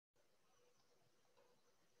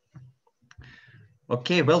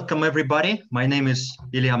Okay, welcome everybody. My name is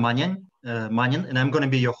Ilya Manyan, and I'm going to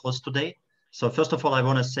be your host today. So first of all, I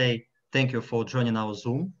want to say thank you for joining our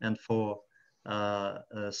Zoom and for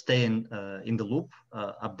staying in the loop,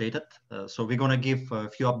 updated. So we're going to give a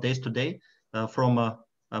few updates today from a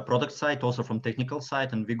product side, also from technical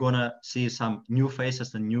side, and we're going to see some new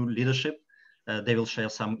faces and new leadership. They will share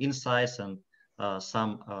some insights and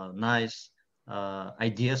some nice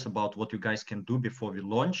ideas about what you guys can do before we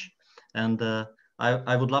launch. And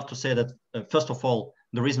I would love to say that, first of all,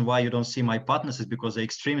 the reason why you don't see my partners is because they're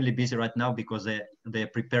extremely busy right now because they're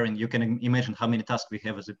preparing. You can imagine how many tasks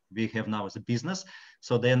we have now as a business.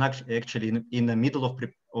 So they're actually in the middle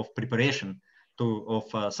of preparation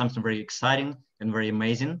of something very exciting and very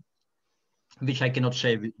amazing, which I cannot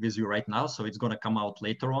share with you right now. So it's going to come out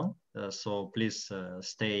later on. So please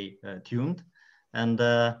stay tuned. And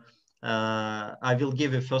I will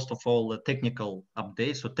give you first of all a technical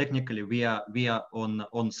update. So technically we are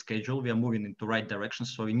on schedule. We are moving into the right direction.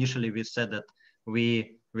 So initially we said that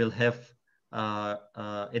we will have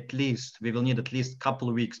we will need at least a couple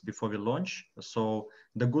of weeks before we launch. So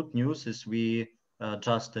the good news is we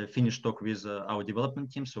just finished talk with our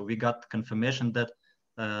development team. So we got confirmation that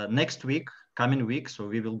next week, coming week, so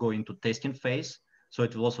we will go into testing phase. So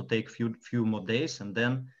it will also take few more days, and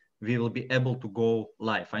then we will be able to go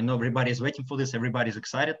live. I know everybody is waiting for this. Everybody's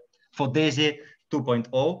excited for d.ai.sy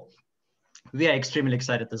 2.0. We are extremely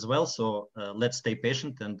excited as well. So let's stay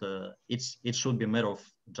patient, and it should be a matter of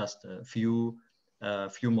just a few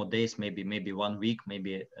more days, maybe 1 week,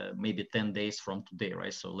 maybe 10 days from today,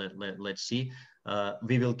 right? So let's see.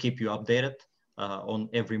 We will keep you updated on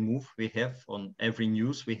every move we have, on every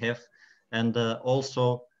news we have, and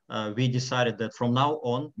also we decided that from now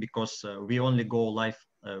on, because we only go live.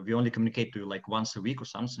 We only communicate to you like once a week or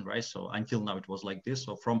something, right? So until now it was like this.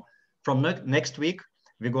 So from next week,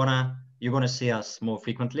 you're gonna see us more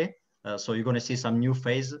frequently. So you're gonna see some new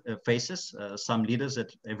faces, some leaders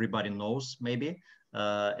that everybody knows maybe,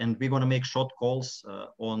 and we're gonna make short calls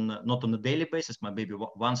not on a daily basis, but maybe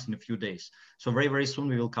once in a few days. So very soon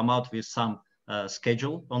we will come out with some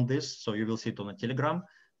schedule on this. So you will see it on the Telegram,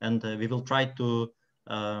 and we will try to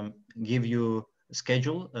give you a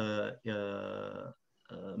schedule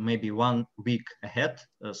maybe 1 week ahead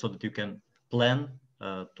so that you can plan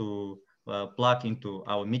to plug into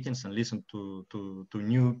our meetings and listen to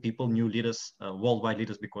new people, new leaders, worldwide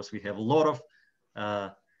leaders, because we have a lot of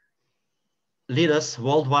leaders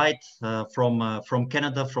worldwide from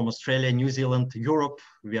Canada, from Australia, New Zealand, Europe.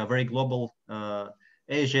 We are very global,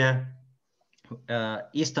 Asia,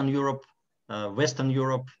 Eastern Europe, Western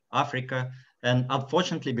Europe, Africa. And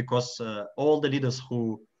unfortunately, because all the leaders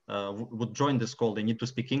who would join this call, they need to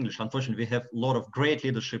speak English. Unfortunately, we have a lot of great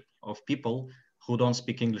leadership of people who don't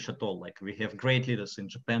speak English at all. Like we have great leaders in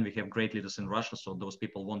Japan, we have great leaders in Russia, so those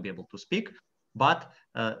people won't be able to speak. But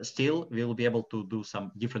still, we will be able to do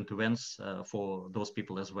some different events for those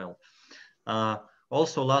people as well.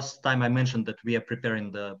 Also, last time I mentioned that we are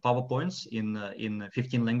preparing the PowerPoints in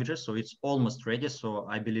 15 languages, so it's almost ready. So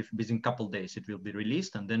I believe within a couple of days it will be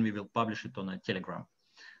released, and then we will publish it on a Telegram.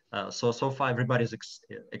 So far everybody's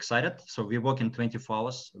excited. So we're working 24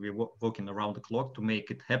 hours. We're working around the clock to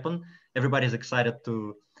make it happen. Everybody's excited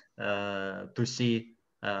to see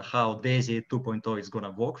how d.ai.sy 2.0 is going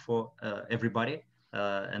to work for everybody,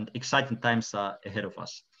 and exciting times are ahead of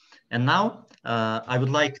us. And now I would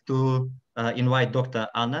like to invite Dr.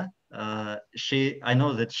 Anna. I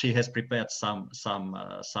know that she has prepared some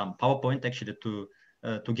PowerPoint actually to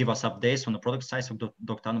give us updates on the product side. So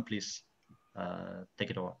Dr. Anna, please take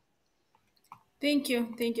it over. Thank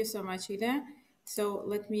you so much, Ilya. So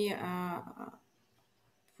let me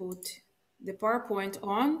put the PowerPoint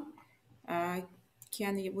on.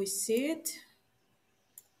 Can we see it?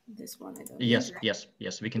 This one I don't.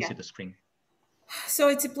 Yes, we can see the screen. So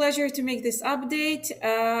it's a pleasure to make this update.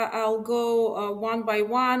 I'll go one by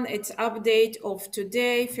one. It's update of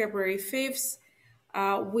today, February 5th.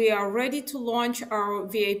 We are ready to launch our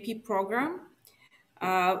VIP program.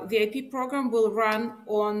 VIP program will run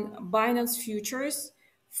on Binance futures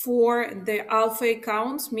for the alpha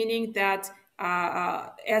accounts, meaning that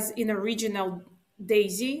as in a regional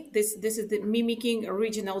d.ai.sy, this is the mimicking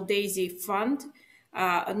original d.ai.sy fund.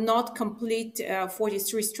 Not complete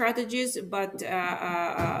 43 strategies, but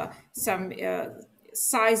some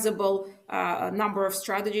sizable number of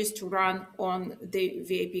strategies to run on the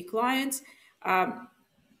VIP clients.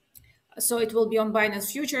 So it will be on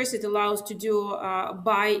Binance Futures. It allows to do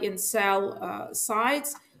buy and sell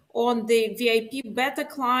sides. On the VIP beta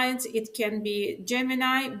clients, it can be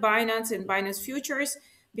Gemini, Binance, and Binance Futures,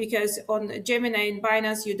 because on Gemini and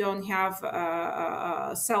Binance, you don't have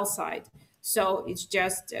sell side. So it's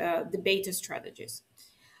just the beta strategies.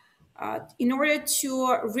 In order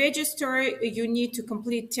to register, you need to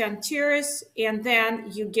complete 10 tiers, and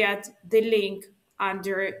then you get the link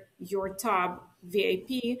under your tab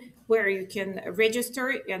VIP, where you can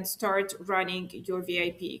register and start running your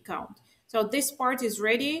VIP account. So this part is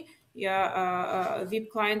ready. Yeah, VIP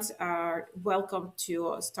clients are welcome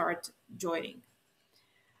to start joining.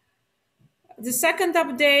 The second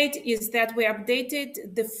update is that we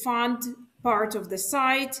updated the fund part of the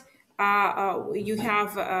site. You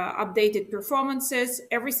have updated performances.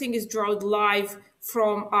 Everything is drawn live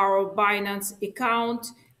from our Binance account,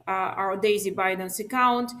 our Daisy Binance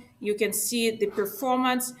account. You can see the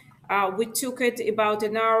performance. We took it about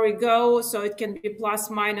an hour ago, so it can be plus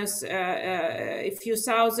minus a few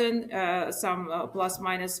thousand, some plus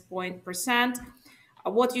minus 0.%.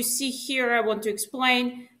 What you see here, I want to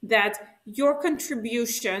explain that your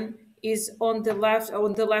contribution is on the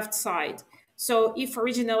left side. So if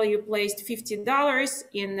originally you placed $15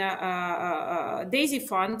 in Daisy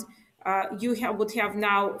Fund, you would have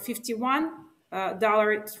now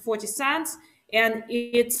 $51.40, and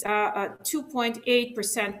it's a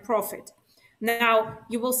 2.8% profit. Now,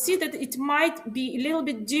 you will see that it might be a little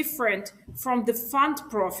bit different from the fund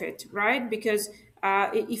profit, right? Because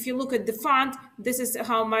if you look at the fund, this is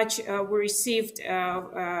how much we received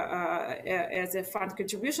as a fund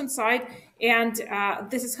contribution side, and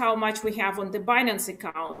this is how much we have on the Binance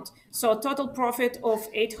account. So total profit of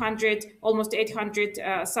almost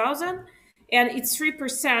 800,000, and it's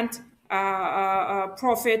 3%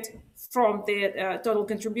 profit from the total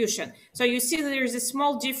contribution. So you see that there's a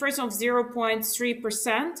small difference of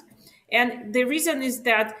 0.3%. And the reason is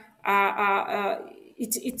that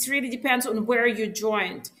it really depends on where you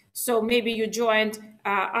joined. So maybe you joined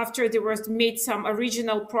after there was made some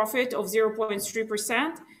original profit of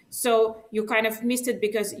 0.3%. So you kind of missed it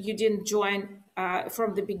because you didn't join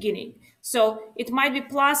from the beginning. So it might be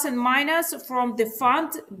plus and minus from the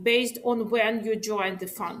fund based on when you joined the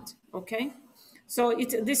fund, okay? So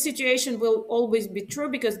this situation will always be true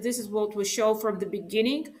because this is what we show from the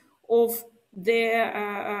beginning of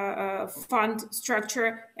the fund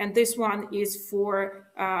structure, and this one is for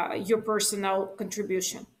your personal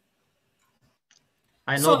contribution.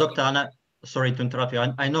 I know, Dr. Anna, sorry to interrupt you.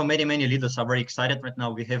 I know many leaders are very excited right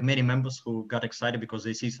now. We have many members who got excited because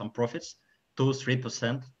they see some profits,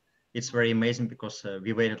 2-3%. It's very amazing because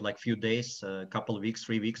we waited like few days, a couple of weeks,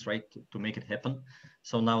 3 weeks, right, to make it happen.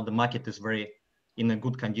 So now the market is very in a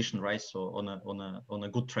good condition, right? So on a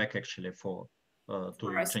good track actually for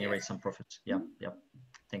to generate some profits. Yeah.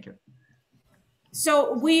 Thank you.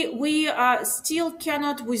 So we still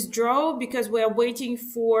cannot withdraw because we are waiting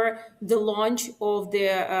for the launch of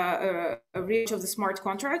the reach of the smart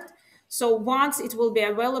contract. So once it will be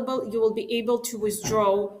available, you will be able to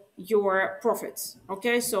withdraw your profits.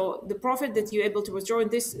 Okay, so the profit that you're able to withdraw in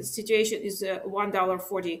this situation is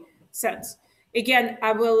 $1.40. Again,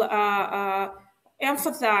 I will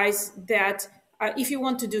emphasize that if you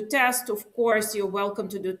want to do test, of course, you're welcome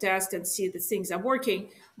to do test and see that things are working.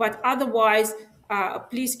 But otherwise,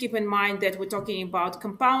 please keep in mind that we're talking about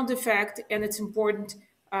compound effect, and it's important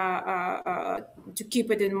to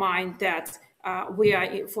keep it in mind that we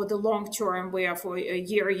are for the long term, we are for a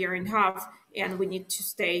year and a half, and we need to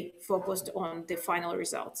stay focused on the final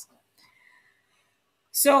results.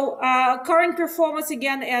 So current performance,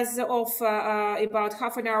 again, as of about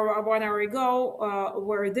half an hour, 1 hour ago,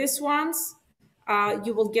 were these ones.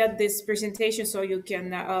 You will get this presentation so you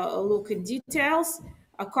can look in details.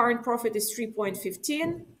 Current profit is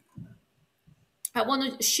 3.15. I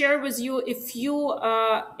want to share with you a few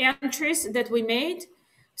entries that we made.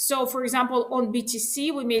 So, for example, on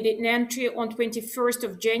BTC, we made an entry on 21st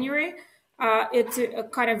of January. It's a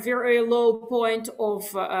kind of very low point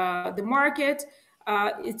of the market.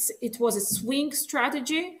 It was a swing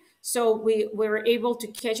strategy. So we were able to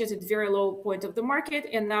catch it at very low point of the market,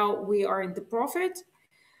 and now we are in the profit.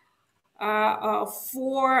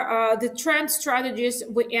 For the trend strategies,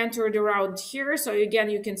 we entered around here. So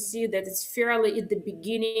again, you can see that it's fairly at the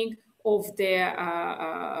beginning of the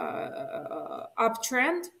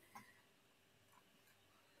uptrend.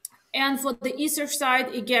 And for the Ether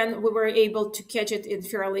side, again, we were able to catch it in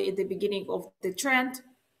fairly at the beginning of the trend.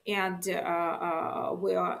 And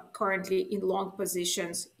we are currently in long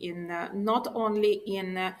positions in not only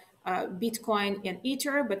in Bitcoin and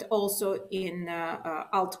Ether, but also in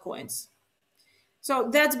altcoins. So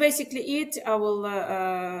that's basically it. I will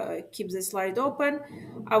keep the slide open.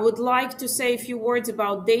 I would like to say a few words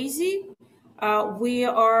about Daisy. We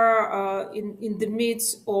are in the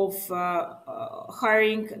midst of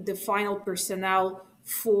hiring the final personnel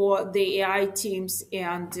for the AI teams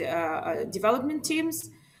and development teams.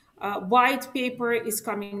 White paper is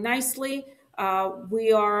coming nicely.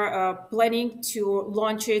 We are planning to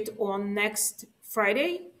launch it on next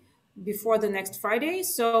Friday, before the next Friday.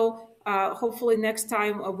 So hopefully next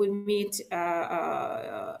time we meet,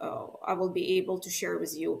 I will be able to share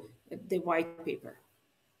with you the white paper.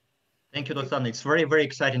 Thank you, Dr. Anna. It's very, very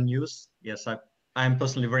exciting news. Yes, I'm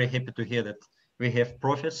personally very happy to hear that we have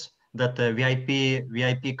profits, that the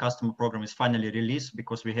VIP customer program is finally released,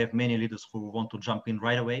 because we have many leaders who want to jump in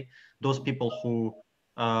right away. Those people who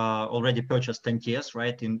already purchased 10 tiers,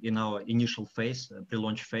 right, in our initial phase,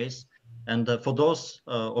 pre-launch phase. And for those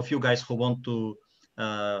of you guys who want to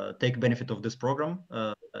take benefit of this program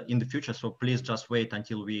in the future, so please just wait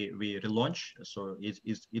until we relaunch. So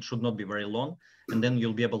it should not be very long, and then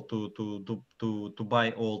you'll be able to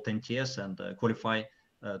buy all 10 tiers and qualify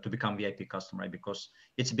to become VIP customer, right? Because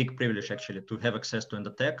it's a big privilege actually to have access to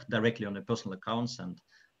Endotech directly on the personal accounts, and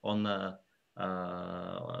on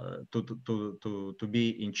to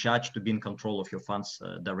be in charge, to be in control of your funds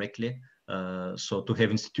directly. So to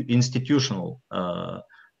have institutional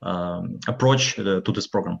approach to this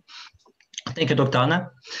program. Thank you, Dr.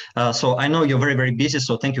 Anna. So I know you're very, very busy,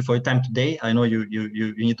 so thank you for your time today. I know you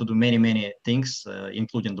need to do many things,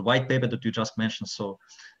 including the white paper that you just mentioned. So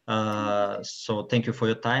so thank you for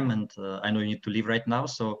your time, and I know you need to leave right now.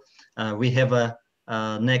 So we have a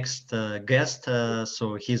next guest.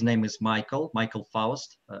 So his name is Michael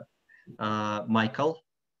Faust. Michael.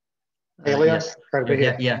 Yes.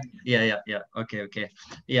 Yeah. Okay.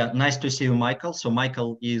 Yeah, nice to see you, Michael. So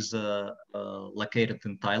Michael is located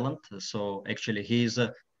in Thailand. So actually, he's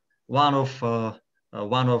one of I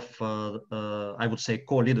would say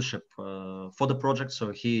core leadership for the project.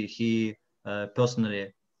 So he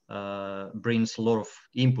personally brings a lot of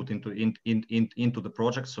input into the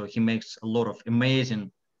project. So he makes a lot of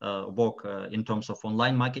amazing work in terms of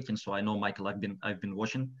online marketing. So I know, Michael, I've been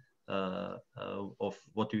watching of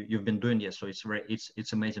what you've been doing. Yes, so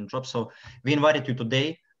it's amazing job. So we invited you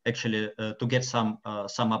today actually to get some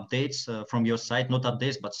updates from your side, not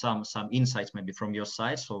updates, but some insights maybe from your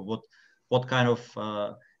side. So what kind of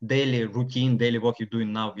daily routine, daily work you're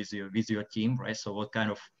doing now with your team, right? So what kind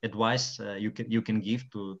of advice you can give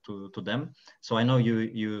to them? So I know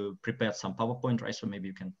you prepared some PowerPoint, right? So maybe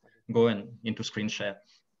you can go into screen share.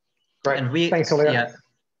 Great. And thanks, Ilya.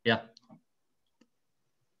 Yeah.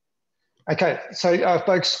 Okay, so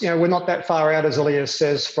folks, we're not that far out, as Ilya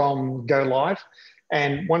says, from go live.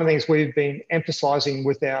 And one of the things we've been emphasizing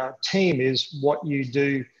with our team is what you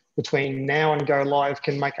do between now and go live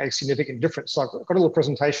can make a significant difference. So I've got a little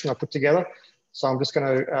presentation I put together. So I'm just going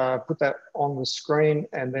to put that on the screen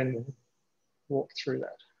and then walk through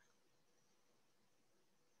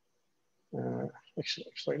that. Actually,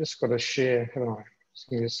 I just got to share, haven't I? Just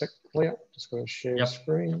give me a sec, Ilya. Just got to share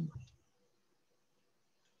screen.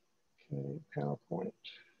 Okay, PowerPoint.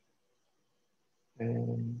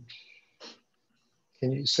 And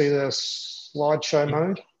can you see the slideshow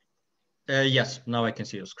mode? Yes, now I can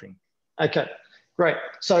see your screen. Okay, great.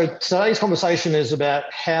 So today's conversation is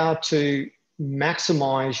about how to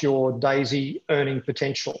maximize your DAISY earning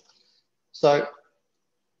potential. So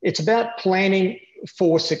it's about planning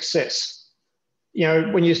for success.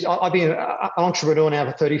 I've been an entrepreneur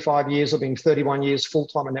now for 35 years. I've been 31 years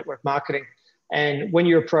full-time in network marketing. And when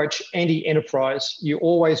you approach any enterprise, you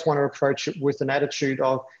always want to approach it with an attitude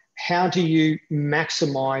of how do you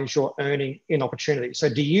maximize your earning in opportunity? So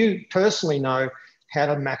do you personally know how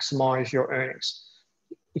to maximize your earnings?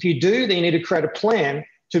 If you do, then you need to create a plan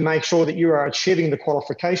to make sure that you are achieving the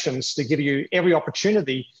qualifications to give you every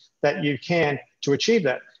opportunity that you can to achieve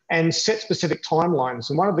that, and set specific timelines.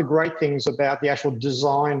 And one of the great things about the actual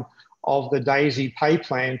design of the DAISY pay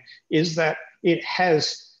plan is that it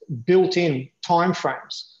has built-in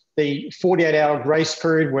timeframes. The 48-hour grace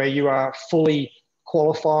period where you are fully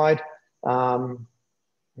qualified.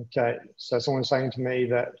 Okay, so someone's saying to me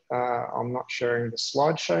that I'm not sharing the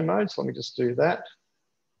slideshow mode, so let me just do that.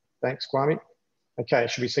 Thanks, Kwame. Okay,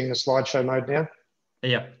 should be seeing the slideshow mode now?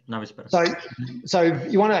 Yeah, now it's better. So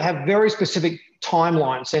you want to have very specific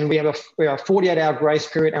timelines, and we have a 48-hour grace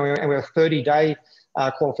period, and we have a 30-day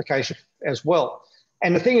qualification as well.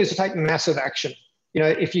 And the thing is to take massive action.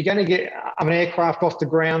 If you're going to get an aircraft off the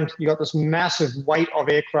ground, you got this massive weight of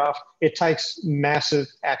aircraft, it takes massive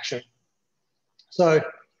action. So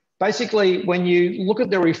basically, when you look at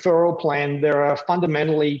the referral plan, there are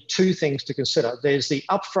fundamentally two things to consider. There's the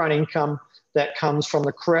upfront income that comes from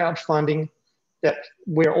the crowdfunding that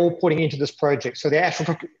we're all putting into this project. So the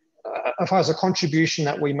actual, as far as the contribution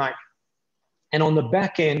that we make. And on the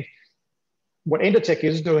back end, what Endotech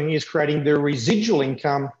is doing is creating the residual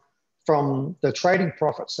income from the trading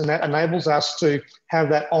profits. And that enables us to have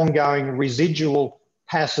that ongoing residual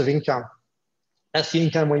passive income. That's the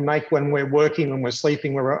income we make when we're working, when we're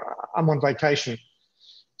sleeping, when I'm on vacation.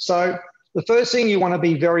 So the first thing you want to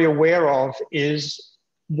be very aware of is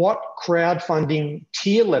what crowdfunding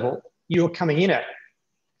tier level you're coming in at.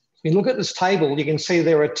 If you look at this table, you can see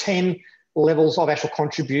there are 10 levels of actual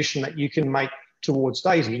contribution that you can make towards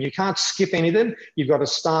DAISY. And you can't skip any of them. You've got to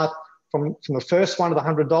start from the first one of the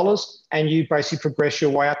 $100, and you basically progress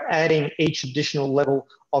your way up, adding each additional level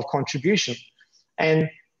of contribution. And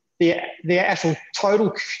the actual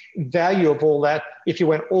total value of all that, if you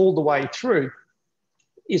went all the way through,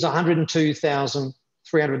 is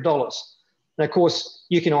 $102,300. And of course,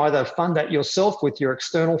 you can either fund that yourself with your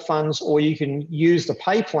external funds, or you can use the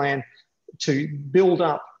pay plan to build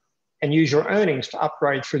up and use your earnings to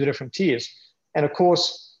upgrade through the different tiers. And of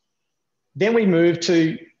course, then we move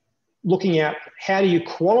to looking at how do you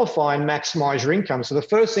qualify and maximize your income. So the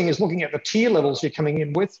first thing is looking at the tier levels you're coming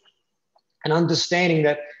in with and understanding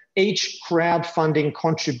that each crowdfunding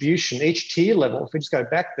contribution, each tier level, if we just go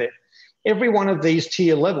back there, every one of these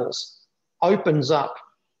tier levels opens up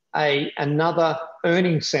another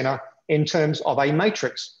earning center in terms of a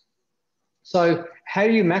matrix. So how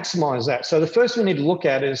do you maximize that? So the first thing we need to look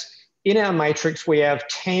at is in our matrix, we have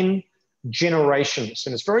 10 generations.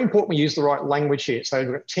 And it's very important we use the right language here. So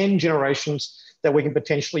we've got 10 generations that we can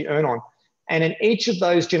potentially earn on. And in each of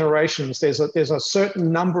those generations, there's a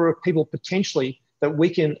certain number of people potentially that we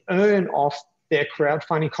can earn off their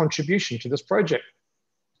crowdfunding contribution to this project.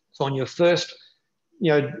 So on your first,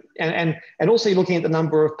 and also you're looking at the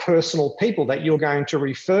number of personal people that you're going to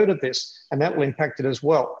refer to this, and that will impact it as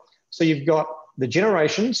well. So you've got the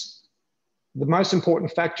generations. The most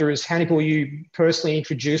important factor is how many people you personally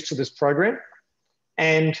introduce to this program,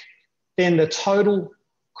 and then the total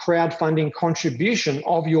crowdfunding contribution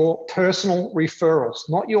of your personal referrals,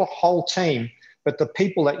 not your whole team, but the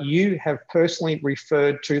people that you have personally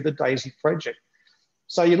referred to the DAISY project.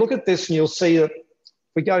 So you look at this and you'll see that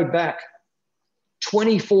if we go back,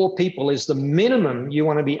 24 people is the minimum you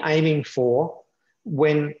want to be aiming for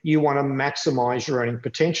when you want to maximize your earning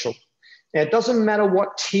potential. Now, it doesn't matter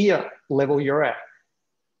what tier level you're at.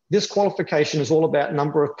 This qualification is all about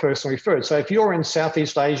number of personal referred. So if you're in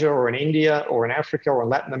Southeast Asia or in India or in Africa or in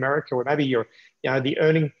Latin America, or maybe you're,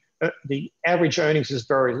 the average earnings is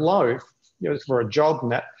very low, for a job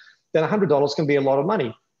and that, then $100 can be a lot of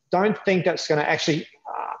money. Don't think that's going to actually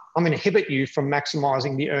inhibit you from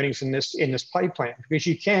maximizing the earnings in this pay plan, because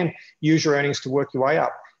you can use your earnings to work your way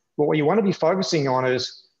up. But what you want to be focusing on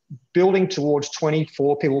is building towards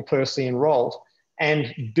 24 people personally enrolled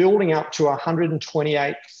and building up to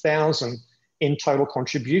 128,000 in total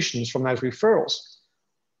contributions from those referrals.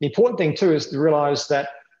 The important thing too is to realize that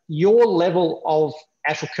your level of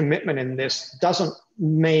actual commitment in this doesn't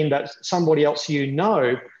mean that somebody else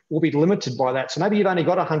will be limited by that. So maybe you've only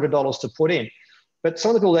got $100 to put in, but some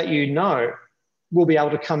of the people that will be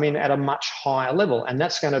able to come in at a much higher level, and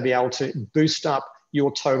that's going to be able to boost up your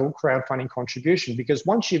total crowdfunding contribution, because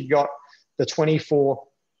once you've got the 24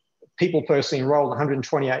 people personally enrolled,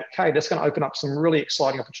 128K, that's going to open up some really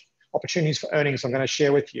exciting opportunities for earnings I'm going to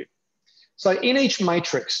share with you. So in each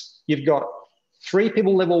matrix, you've got 3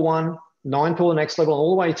 people level 1, 9 people the next level,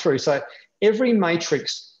 all the way through. So every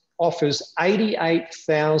matrix offers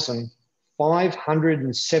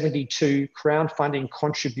 88,572 crowdfunding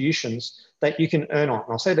contributions that you can earn on.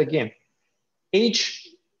 And I'll say it again. Each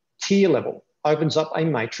tier level opens up a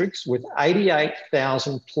matrix with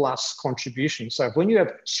 88,000 plus contributions. So when you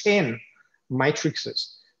have 10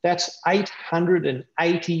 matrices, that's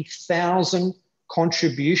 880,000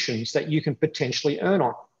 contributions that you can potentially earn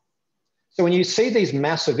on. So when you see these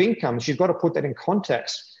massive incomes, you've got to put that in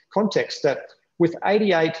context that with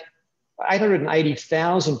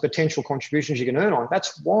 880,000 potential contributions you can earn on,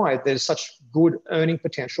 that's why there's such good earning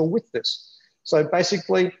potential with this. So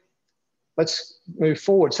basically, let's move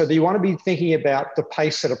forward. So you want to be thinking about the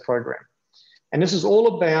Pacesetter program. And this is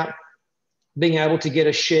all about being able to get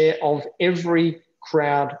a share of every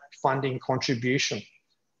crowdfunding contribution,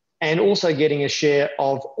 and also getting a share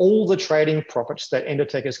of all the trading profits that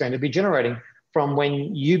Endotech is going to be generating from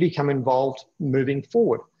when you become involved moving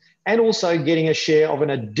forward. And also getting a share of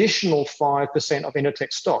an additional 5% of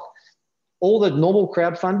Endotech stock. All the normal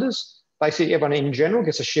crowdfunders, basically everyone in general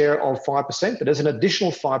gets a share of 5%, but there's an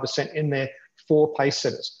additional 5% in there for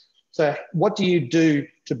Pacesetters. So what do you do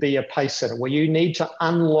to be a Pacesetter? Well, you need to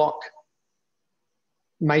unlock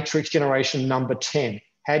matrix generation number 10.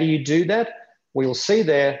 How do you do that? We'll see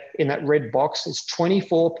there in that red box, it's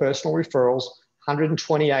 24 personal referrals,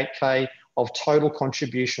 128K of total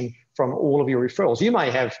contribution from all of your referrals. You may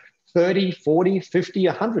have 30, 40, 50,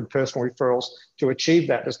 100 personal referrals to achieve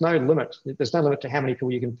that. There's no limit. There's no limit to how many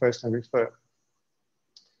people you can personally refer.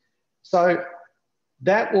 So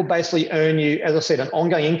that will basically earn you, as I said, an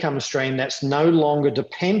ongoing income stream that's no longer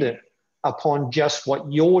dependent upon just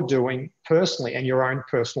what you're doing personally and your own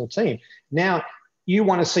personal team. Now, you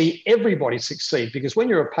want to see everybody succeed, because when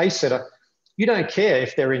you're a pace setter, you don't care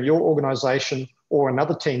if they're in your organization or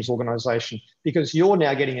another team's organization, because you're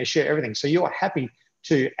now getting a share of everything. So you're happy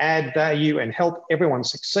to add value and help everyone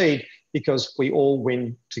succeed, because we all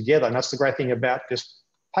win together. And that's the great thing about this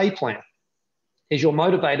pay plan, is you're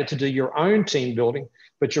motivated to do your own team building,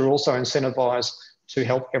 but you're also incentivized to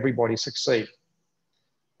help everybody succeed.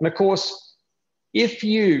 And of course, if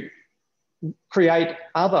you create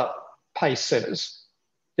other pace setters,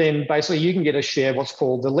 then basically you can get a share of what's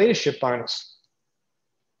called the leadership bonus.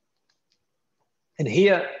 And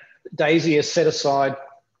here, d.ai.sy has set aside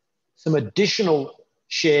some additional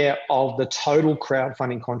share of the total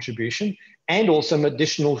crowdfunding contribution, and also an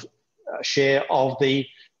additional share of the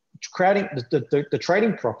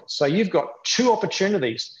trading profits. So you've got two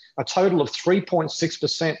opportunities, a total of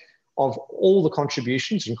 3.6% of all the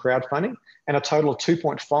contributions in crowdfunding, and a total of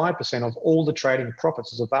 2.5% of all the trading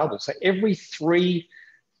profits is available. So every 3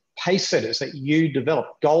 pace setters that you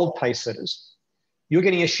develop, gold pace setters, you're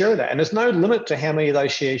getting a share of that. And there's no limit to how many of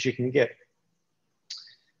those shares you can get.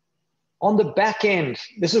 On the back end,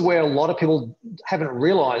 this is where a lot of people haven't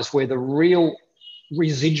realized where the real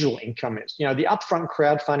residual income is. You know, the upfront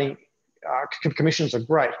crowdfunding commissions are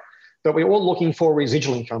great, but we're all looking for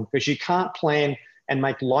residual income, because you can't plan and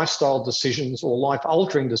make lifestyle decisions or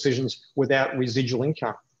life-altering decisions without residual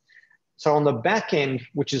income. So on the back end,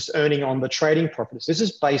 which is earning on the trading profits, this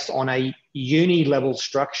is based on a uni-level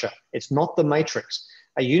structure. It's not the matrix.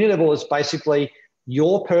 A uni-level is basically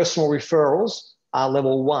your personal referrals are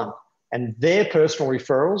level 1, and their personal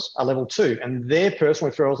referrals are level 2, and their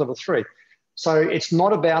personal referrals level 3. So it's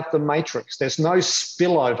not about the matrix. There's no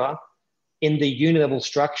spillover in the uni-level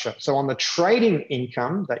structure. So on the trading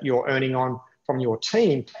income that you're earning on from your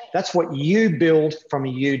team, that's what you build from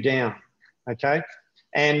you down, okay?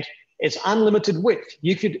 And it's unlimited width.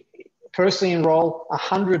 You could personally enroll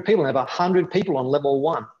 100 people and have 100 people on level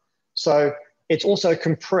 1. So it's also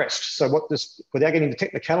compressed. So what this, without getting into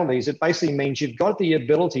technicalities, it basically means you've got the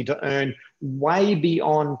ability to earn way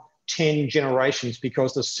beyond 10 generations,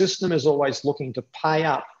 because the system is always looking to pay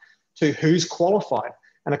up to who's qualified.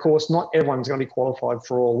 And of course, not everyone's going to be qualified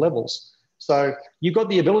for all levels. So you've got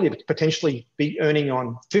the ability to potentially be earning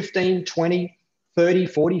on 15, 20, 30,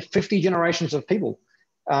 40, 50 generations of people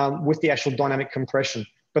with the actual dynamic compression.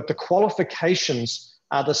 But the qualifications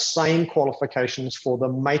are the same qualifications for the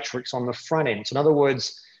matrix on the front end. So in other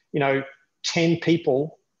words, you know, 10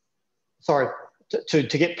 people, sorry, to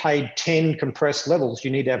get paid 10 compressed levels,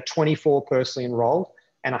 you need to have 24 personally enrolled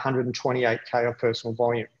and 128K of personal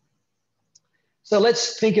volume. So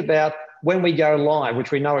let's think about when we go live,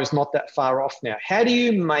 which we know is not that far off now. How do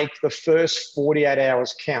you make the first 48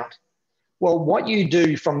 hours count? Well, what you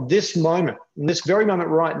do from this moment, in this very moment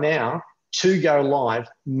right now, to go live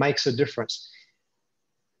makes a difference.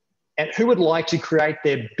 And who would like to create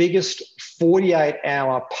their biggest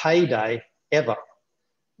 48-hour payday ever?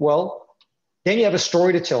 Well, then you have a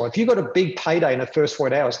story to tell. If you've got a big payday in the first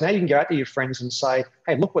 48 hours, now you can go out to your friends and say,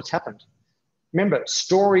 hey, look what's happened. Remember,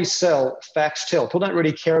 stories sell, facts tell. People don't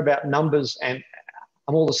really care about numbers and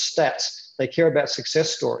all the stats. They care about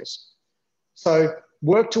success stories. So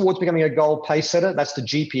work towards becoming a gold pace setter. That's the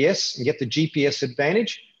GPS, and get the GPS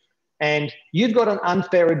advantage. And you've got an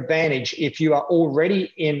unfair advantage if you are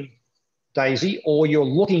already in d.ai.sy or you're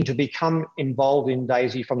looking to become involved in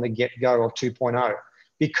d.ai.sy from the get-go of 2.0,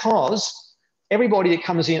 because everybody that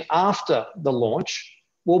comes in after the launch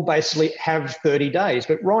will basically have 30 days.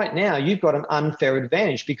 But right now, you've got an unfair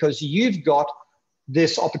advantage, because you've got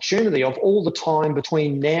this opportunity of all the time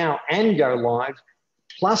between now and go live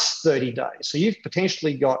plus 30 days. So you've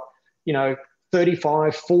potentially got, you know,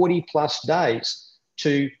 35, 40 plus days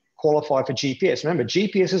to qualify for GPS. Remember,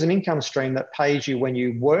 GPS is an income stream that pays you when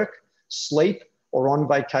you work, sleep, or on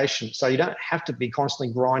vacation. So you don't have to be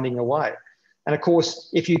constantly grinding away. And of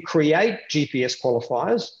course, if you create GPS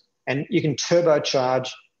qualifiers, and you can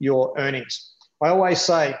turbocharge your earnings. I always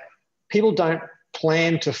say, people don't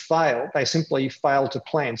plan to fail, they simply fail to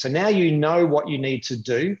plan. So now you know what you need to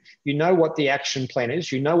do, you know what the action plan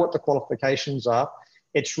is, you know what the qualifications are.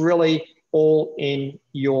 It's really all in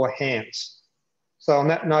your hands. So on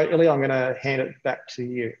that note, Ilya, I'm going to hand it back to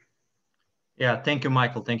you. Yeah, thank you,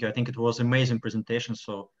 Michael. Thank you. I think it was an amazing presentation.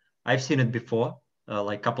 So I've seen it before,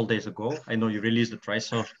 like a couple of days ago. I know you released it, right?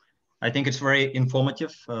 So I think it's very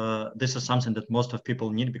informative. This is something that most of people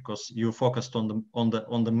need because you focused on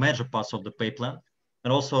the major parts of the pay plan,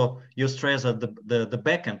 and also you stress that the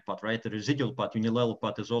back end part, right? The residual part, unilevel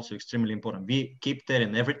part is also extremely important. We keep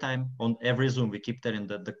telling every time on every Zoom, we keep telling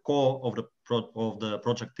that the core of the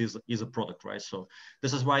project is a product, right? So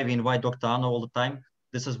this is why we invite Dr. Anna all the time.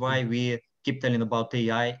 This is why we keep telling about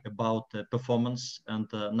AI, about performance, and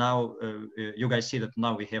now you guys see that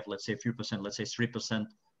now we have, let's say, a few percent, let's say 3%.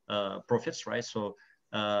 Profits, right? So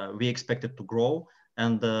we expect it to grow,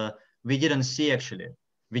 and we didn't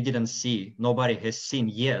see nobody has seen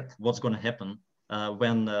yet what's going to happen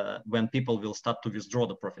when people will start to withdraw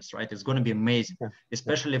the profits, right? It's going to be amazing,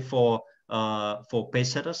 especially for pay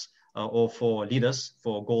setters or for leaders,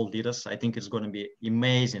 for gold leaders. I think it's going to be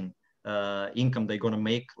amazing income they're going to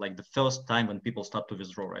make, like the first time when people start to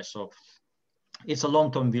withdraw, right? So it's a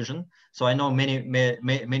long-term vision. So I know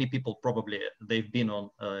many people probably they've been on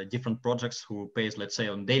different projects who pays, let's say,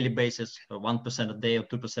 on daily basis, 1% a day or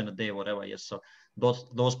 2% a day, whatever. Yes. So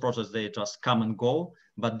those projects, they just come and go.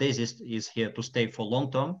 But this is here to stay for long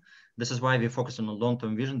term. This is why we focus on a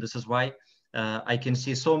long-term vision. This is why I can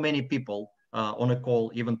see so many people on a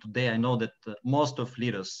call even today. I know that most of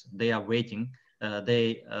leaders, they are waiting.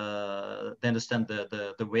 They understand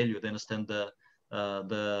the value. They understand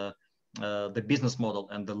the business model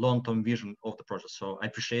and the long-term vision of the project. So I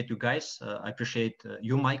appreciate you guys. I appreciate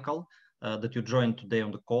you, Michael, that you joined today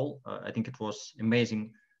on the call. I think it was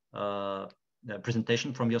amazing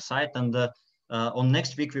presentation from your side. And on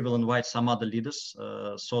next week, we will invite some other leaders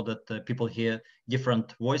so that people hear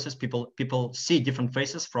different voices. People see different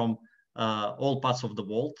faces from all parts of the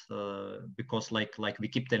world, because like we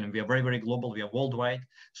keep telling, we are very, very global. We are worldwide.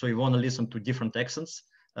 So we want to listen to different accents.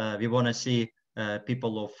 We want to see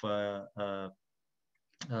people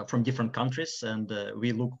from different countries, and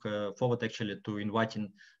we look forward actually to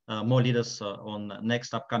inviting more leaders on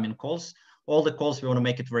next upcoming calls. All the calls, we want to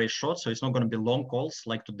make it very short, so it's not going to be long calls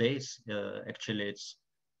like today's. Actually, it's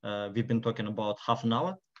we've been talking about half an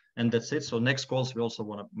hour, and that's it. So next calls, we also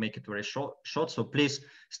want to make it very short. So please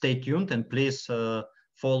stay tuned, and please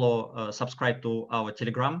follow, subscribe to our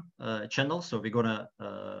Telegram channel. So we're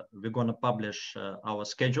gonna publish our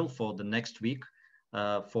schedule for the next week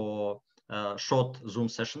for short Zoom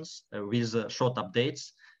sessions with short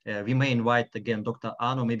updates. We may invite again Dr.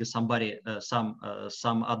 Ano, maybe somebody, some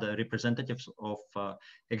other representatives of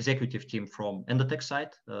executive team from Endotech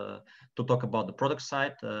side to talk about the product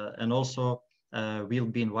side, and also we'll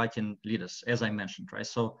be inviting leaders, as I mentioned, right?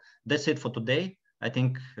 So that's it for today. I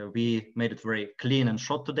think we made it very clean and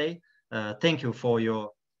short today. Thank you for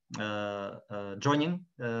your joining,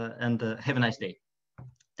 and have a nice day.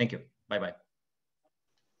 Thank you. Bye-bye.